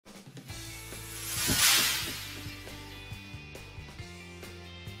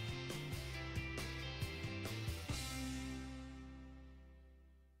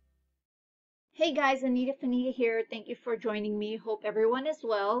Hey guys, Fanita here. Thank you for joining me. Hope everyone is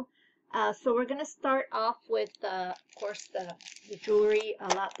well. So we're gonna start off with, of course, the jewelry,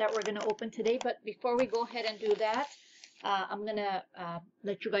 a lot that we're gonna open today. But before we go ahead and do that, I'm gonna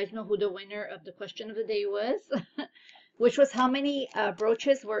let you guys know who the winner of the question of the day was, which was how many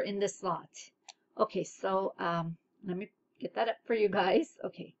brooches were in this lot. Okay, so let me get that up for you guys.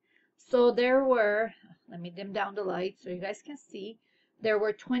 Okay, so there were, let me dim down the light so you guys can see. There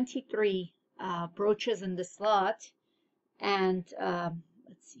were 23 brooches in this lot, and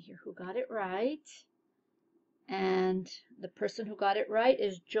let's see here who got it right. And the person who got it right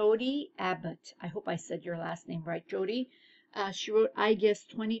is Jody Abbott. I hope I said your last name right, Jody. She wrote, I guess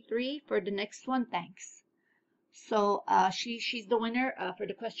 23 for the next one, thanks. So she's the winner for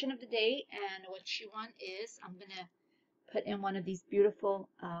the question of the day, and what she won is, I'm gonna put in one of these beautiful,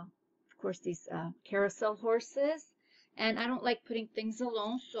 of course, these carousel horses. And I don't like putting things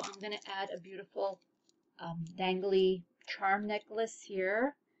alone, so I'm going to add a beautiful dangly charm necklace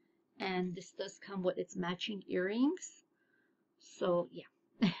here. And this does come with its matching earrings. So, yeah.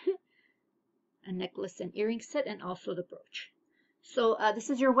 A necklace and earring set, and also the brooch. So, this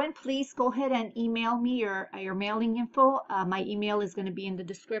is your win. Please go ahead and email me your mailing info. My email is going to be in the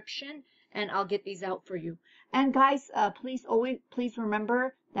description, and I'll get these out for you. And guys, please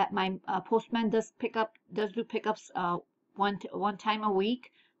remember that my postman does do pickups one time a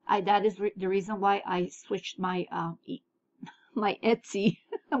week. That is the reason why I switched my my Etsy.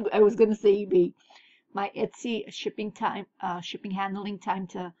 I was gonna say eBay. My Etsy shipping handling time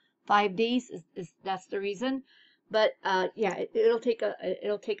to 5 days is that's the reason. But yeah, it'll take a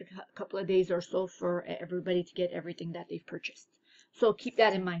couple of days or so for everybody to get everything that they've purchased. So keep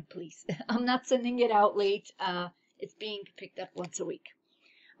that in mind, please. I'm not sending it out late. It's being picked up once a week.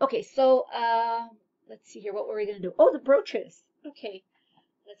 Okay, so let's see here. What were we going to do? Oh, the brooches. Okay,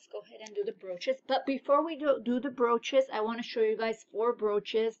 let's go ahead and do the brooches. But before we do the brooches, I want to show you guys 4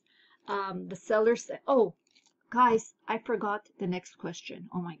 brooches. The seller said, oh, guys, I forgot the next question.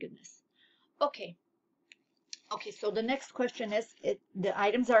 Oh, my goodness. Okay. Okay, so the next question is, the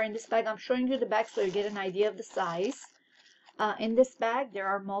items are in this bag. I'm showing you the bag so you get an idea of the size. In this bag, there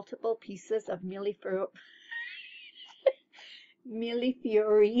are multiple pieces of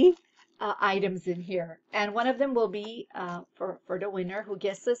Millefiori items in here. And one of them will be for the winner who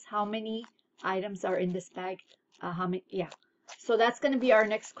guesses how many items are in this bag. Yeah. So that's going to be our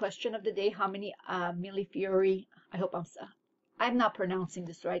next question of the day. How many Millefiori, I hope I'm not pronouncing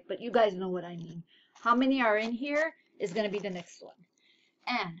this right, but you guys know what I mean. How many are in here is going to be the next one.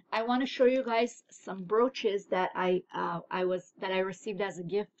 And I want to show you guys some brooches that I received as a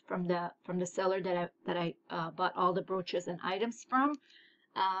gift from the seller that I bought all the brooches and items from.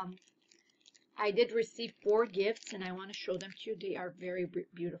 I did receive 4 gifts, and I want to show them to you. They are very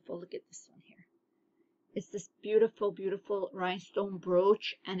beautiful. Look at this one here. It's this beautiful, beautiful rhinestone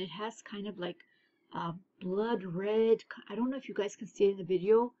brooch, and it has kind of like blood red. I don't know if you guys can see it in the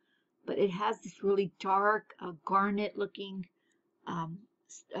video, but it has this really dark garnet looking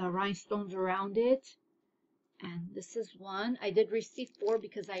rhinestones around it. And this is one. I did receive 4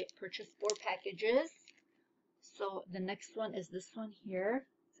 because I purchased 4 packages. So the next one is this one here.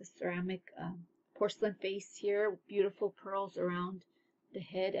 It's a ceramic porcelain face here. Beautiful pearls around the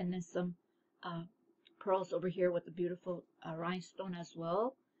head, and then some pearls over here with a beautiful rhinestone as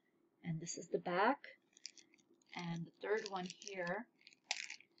well. And this is the back. And the third one here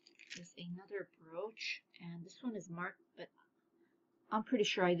is another brooch, and this one is marked, but I'm pretty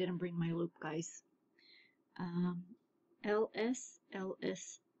sure I didn't bring my loop, guys. LS, I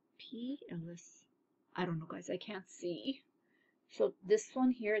don't know, guys, I can't see. So this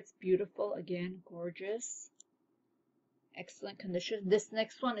one here, it's beautiful, again, gorgeous, excellent condition. This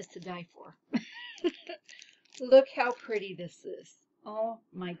next one is to die for. Look how pretty this is. Oh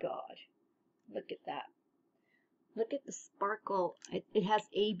my God, look at that. Look at the sparkle. It has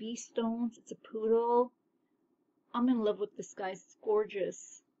AB stones. It's a poodle. I'm in love with this, guys. It's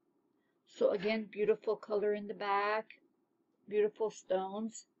gorgeous. So again, beautiful color in the back. Beautiful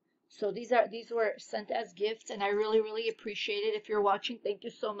stones. So these were sent as gifts, and I really, really appreciate it. If you're watching, thank you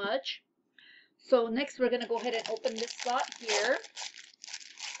so much. So next, we're going to go ahead and open this lot here.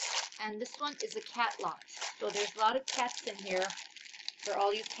 And this one is a cat lot. So there's a lot of cats in here. For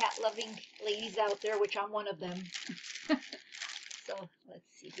all you cat-loving ladies out there, which I'm one of them. So let's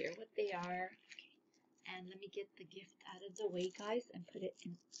see here what they are. Okay. And let me get the gift out of the way, guys, and put it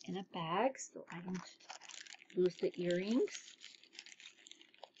in a bag so I don't lose the earrings.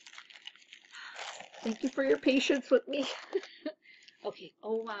 Thank you for your patience with me. Okay.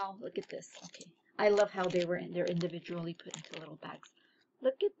 Oh, wow. Look at this. Okay. I love how they're individually put into little bags.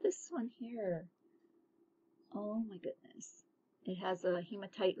 Look at this one here. Oh my goodness. It has a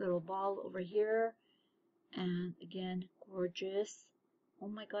hematite little ball over here. And again, gorgeous. Oh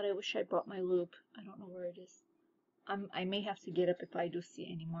my god, I wish I brought my loop. I don't know where it is. I may have to get up if I do see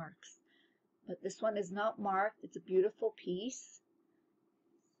any marks. But this one is not marked. It's a beautiful piece.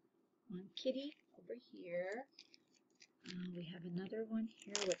 One kitty over here. We have another one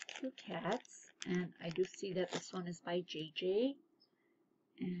here with two cats. And I do see that this one is by JJ.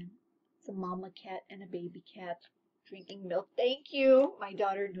 And it's a mama cat and a baby cat drinking milk. Thank you. My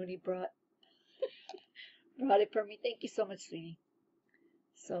daughter Noonie brought it for me. Thank you so much, sweetie.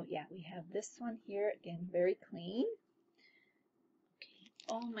 So yeah, we have this one here. Again, very clean. Okay.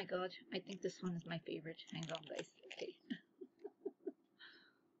 Oh my god. I think this one is my favorite. Hang on, guys. Okay.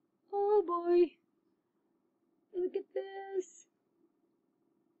 Oh boy. Look at this.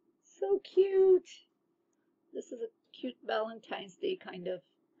 So cute. This is a cute Valentine's Day kind of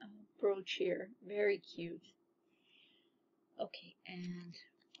brooch here. Very cute. Okay, and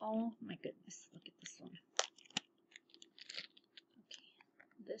oh my goodness, look at this one.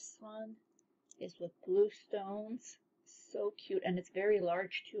 Okay, this one is with blue stones. So cute, and it's very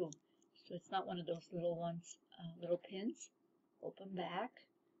large too. So it's not one of those little ones, little pins. Open back.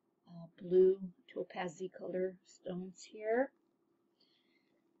 Blue topazy color stones here.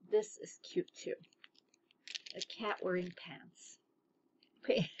 This is cute too. A cat wearing pants.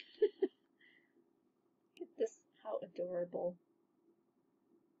 Okay. Look at this, how adorable.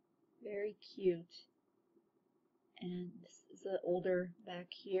 Very cute. And this is the older back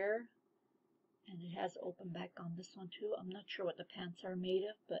here. And it has open back on this one too. I'm not sure what the pants are made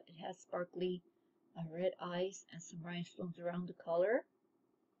of, but it has sparkly red eyes and some rhinestones around the collar.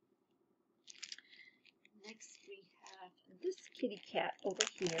 Next we have this kitty cat over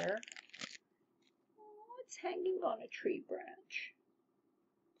here. Oh, it's hanging on a tree branch.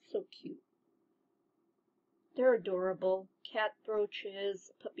 So cute. They're adorable. Cat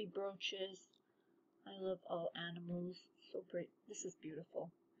brooches, puppy brooches. I love all animals. So great. This is beautiful.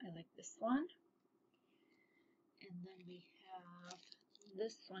 I like this one. And then we have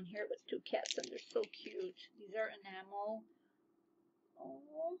this one here with two cats, and they're so cute. These are enamel. Oh,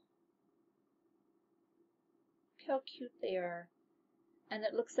 look how cute they are. And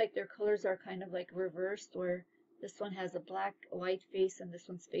it looks like their colors are kind of like reversed, where this one has a black, white face, and this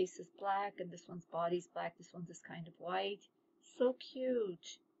one's face is black, and this one's body's black. This one's is kind of white. So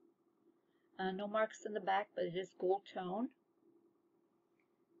cute. No marks in the back, but it is gold tone.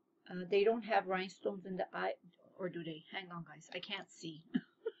 They don't have rhinestones in the eye, or do they? Hang on, guys. I can't see.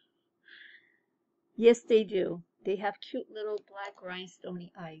 Yes, they do. They have cute little black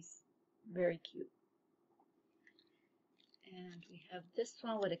rhinestoney eyes. Very cute. And we have this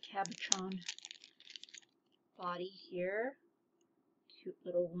one with a cabochon body here. Cute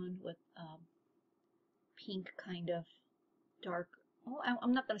little one with pink kind of dark. Oh,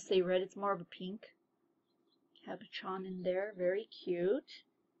 I'm not going to say red. It's more of a pink cabochon in there. Very cute.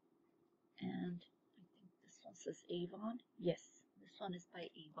 And I think this one says Avon. Yes, this one is by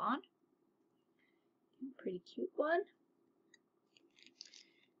Avon. Pretty cute one.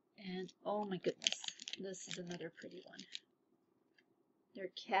 And oh my goodness, this is another pretty one. They're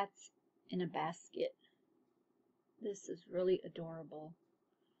cats in a basket. This is really adorable.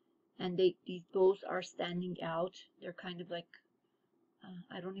 And these bows are standing out. They're kind of like,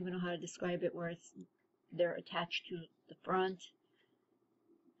 I don't even know how to describe it, where they're attached to the front.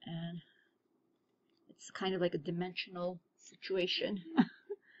 And it's kind of like a dimensional situation.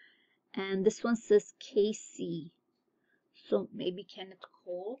 And this one says KC. So maybe Kenneth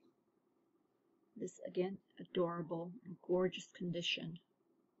Cole. This again, adorable and gorgeous condition.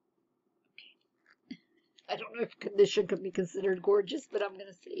 Okay. I don't know if condition could be considered gorgeous, but I'm going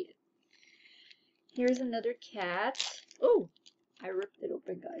to say it. Here's another cat. Oh, I ripped it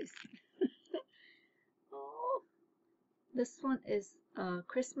open, guys. Oh, this one is a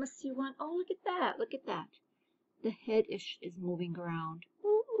Christmassy one. Oh, look at that. Look at that. The head is moving around.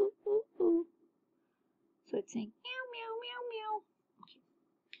 Ooh, ooh, ooh, ooh. So it's saying meow, meow, meow, meow. Okay.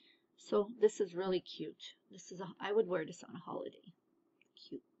 So this is really cute. This is I would wear this on a holiday.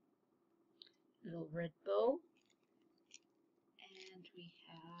 Cute. Little red bow. And we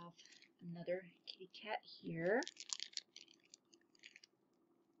have another kitty cat here.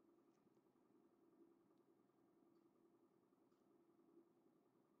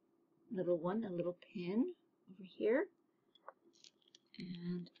 Little one, a little pin over here.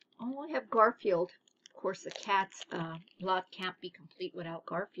 And oh, I have Garfield. Of course, the cat's lot can't be complete without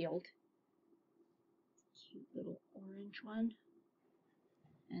Garfield. Cute little orange one.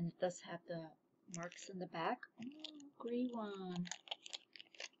 And it does have the marks in the back. Oh, gray one.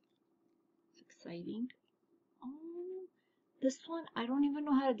 It's exciting. This one, I don't even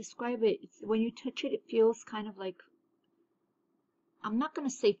know how to describe it. It's, when you touch it, it feels kind of like, I'm not going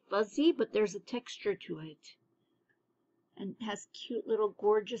to say fuzzy, but there's a texture to it. And it has cute little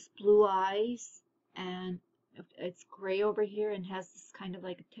gorgeous blue eyes, and it's gray over here and has this kind of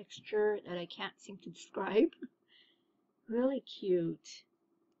like a texture that I can't seem to describe. Really cute.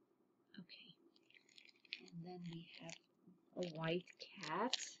 Okay, and then we have a white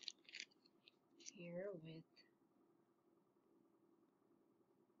cat here with,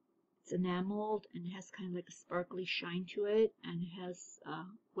 it's enameled and it has kind of like a sparkly shine to it, and it has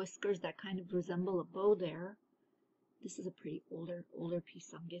whiskers that kind of resemble a bow there. This is a pretty older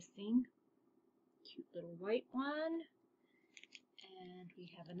piece, I'm guessing. Cute little white one. And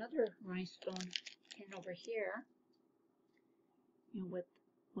we have another rhinestone pin over here, you know,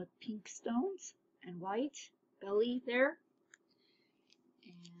 with pink stones and white belly there.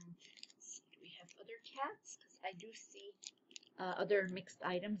 And let's see, do we have other cats? Because I do see other mixed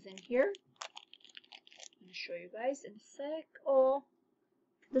items in here. I'm going to show you guys in a sec. Oh,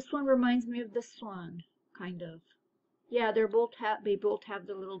 this one reminds me of this one, kind of. Yeah, they both have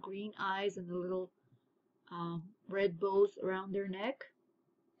the little green eyes and the little red bows around their neck.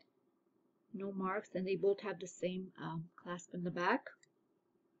 No marks, and they both have the same clasp in the back.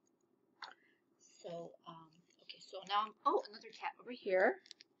 So, okay, so now, oh, another cat over here.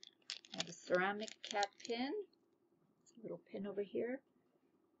 I have a ceramic cat pin. It's a little pin over here.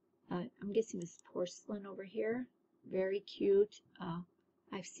 I'm guessing this porcelain over here. Very cute.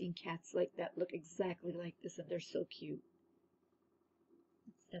 I've seen cats like that look exactly like this, and they're so cute.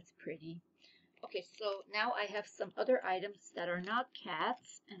 That's pretty. Okay, so now I have some other items that are not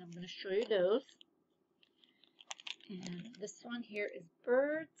cats, and I'm going to show you those. And this one here is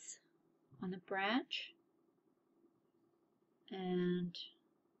birds on a branch, and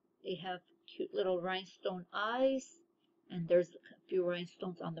they have cute little rhinestone eyes, and there's a few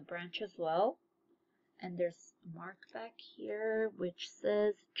rhinestones on the branch as well. And there's a mark back here which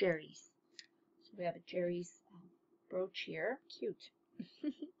says Jerry's. So we have a Jerry's brooch here. Cute.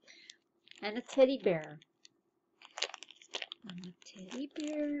 And a teddy bear. And a teddy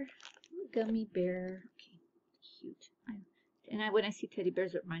bear. A gummy bear. Okay, cute. And when I see teddy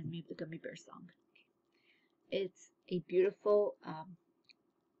bears, it reminds me of the Gummy Bear song. Okay. It's a beautiful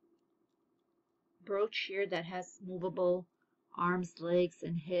brooch here that has movable arms, legs,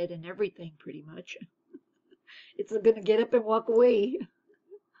 and head and everything pretty much. It's going to get up and walk away.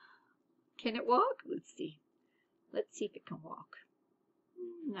 Can it walk? Let's see. Let's see if it can walk.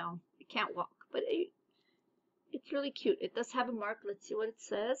 No, it can't walk, but it's really cute. It does have a mark. Let's see what it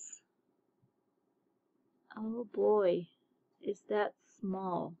says. Oh boy, is that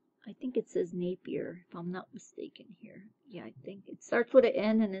small. I think it says Napier, if I'm not mistaken here. Yeah, I think it starts with an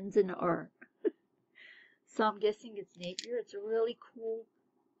N and ends in an R. So I'm guessing it's Napier. It's a really cool,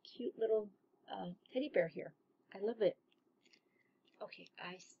 cute little teddy bear here. I love it. Okay,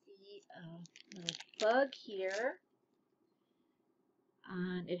 I see a little bug here.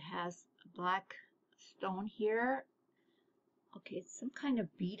 And it has a black stone here. Okay, it's some kind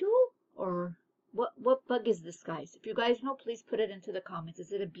of beetle, or what bug is this, guys? If you guys know, please put it into the comments.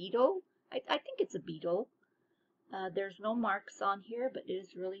 Is it a beetle? I think it's a beetle. There's no marks on here, but it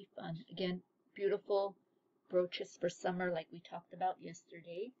is really fun. Again, beautiful brooches for summer like we talked about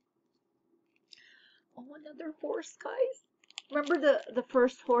yesterday. Oh, another horse, guys. Remember the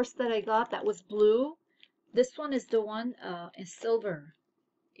first horse that I got that was blue? This one is the one in silver.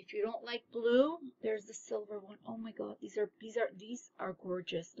 If you don't like blue, there's the silver one. Oh my God, these are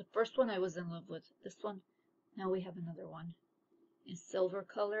gorgeous. The first one I was in love with. This one, now we have another one in silver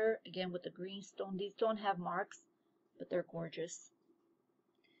color, again with the green stone. These don't have marks, but they're gorgeous.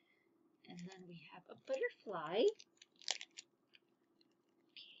 And then we have a butterfly.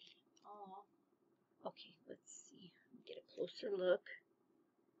 Okay. Oh. Okay, let's see. Get a closer look.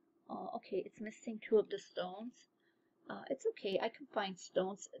 Oh, okay, it's missing two of the stones. It's okay, I can find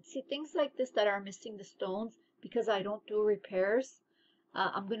stones. See, things like this that are missing the stones, because I don't do repairs,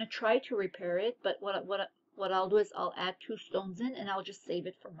 I'm going to try to repair it, but what I'll do is I'll add two stones in and I'll just save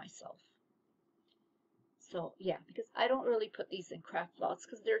it for myself. So, yeah, because I don't really put these in craft lots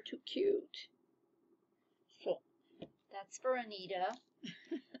because they're too cute. So, that's for Anita.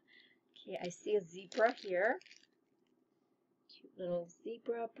 Okay, I see a zebra here. Cute little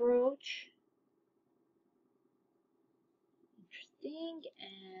zebra brooch. Interesting.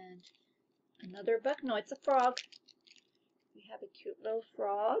 And another bug. No, it's a frog. We have a cute little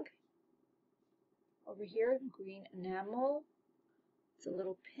frog over here, green enamel. It's a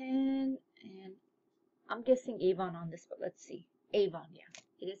little pin, and I'm guessing Avon on this, but let's see. Avon, yeah,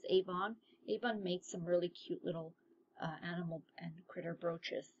 it is Avon. Avon made some really cute little animal and critter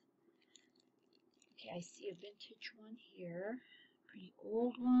brooches. Okay, I see a vintage one here, pretty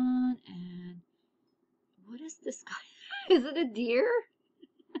old one, and what is this guy? Is it a deer?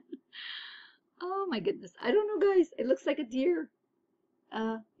 Oh my goodness, I don't know, guys. It looks like a deer.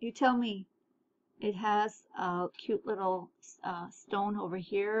 You tell me. It has a cute little stone over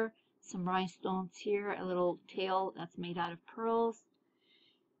here, some rhinestones here, a little tail that's made out of pearls.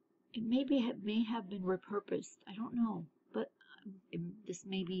 It may have been repurposed. I don't know, but this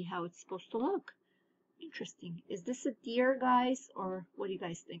may be how it's supposed to look. Interesting. Is this a deer, guys, or what do you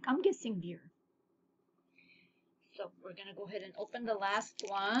guys think? I'm guessing deer. So we're gonna go ahead and open the last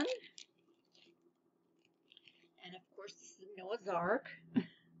one, and of course this is Noah's Ark.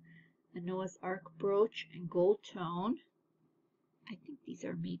 The Noah's Ark brooch and gold tone. I think these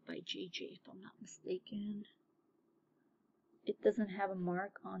are made by JJ, if I'm not mistaken. It doesn't have a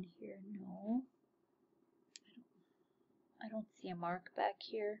mark on here, no. I don't see a mark back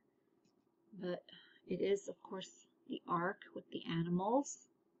here, but it is, of course, the ark with the animals.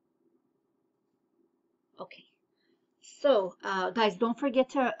 Okay, so guys, don't forget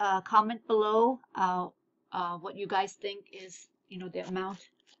to comment below what you guys think is, the amount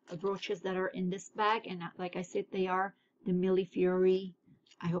of brooches that are in this bag. And like I said, they are the Millefiori,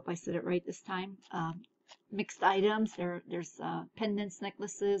 I hope I said it right this time, mixed items. There's pendants,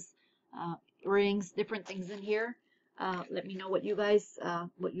 necklaces, rings, different things in here. Let me know what you guys, how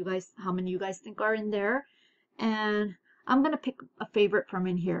many you guys think are in there. And I'm gonna pick a favorite from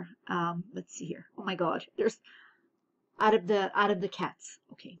in here. Let's see here. Oh my God, there's out of the cats.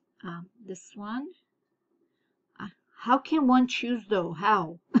 Okay, this one. How can one choose though?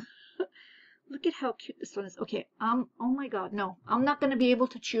 How? Look at how cute this one is. Okay, oh my God, no, I'm not gonna be able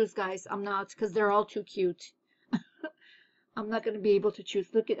to choose, guys. I'm not, because they're all too cute. I'm not gonna be able to choose.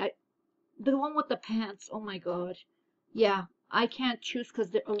 Look at the one with the pants. Oh my God. Yeah, I can't choose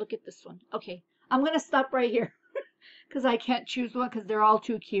because oh, look at this one. Okay, I'm gonna stop right here because I can't choose one because they're all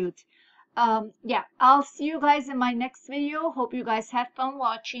too cute. Yeah, I'll see you guys in my next video. Hope you guys had fun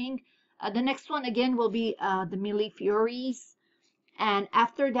watching. The next one again will be the Millefioris, and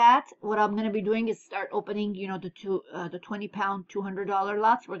after that, what I'm gonna be doing is start opening, the 20-pound, $200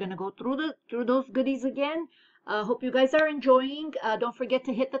 lots. We're gonna go through those goodies again. Hope you guys are enjoying. Don't forget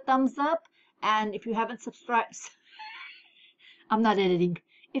to hit the thumbs up, and if you haven't subscribed, I'm not editing.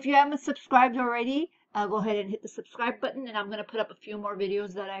 If you haven't subscribed already, go ahead and hit the subscribe button, and I'm gonna put up a few more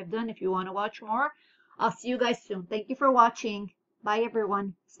videos that I've done if you want to watch more. I'll see you guys soon. Thank you for watching. Bye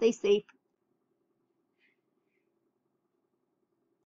everyone. Stay safe.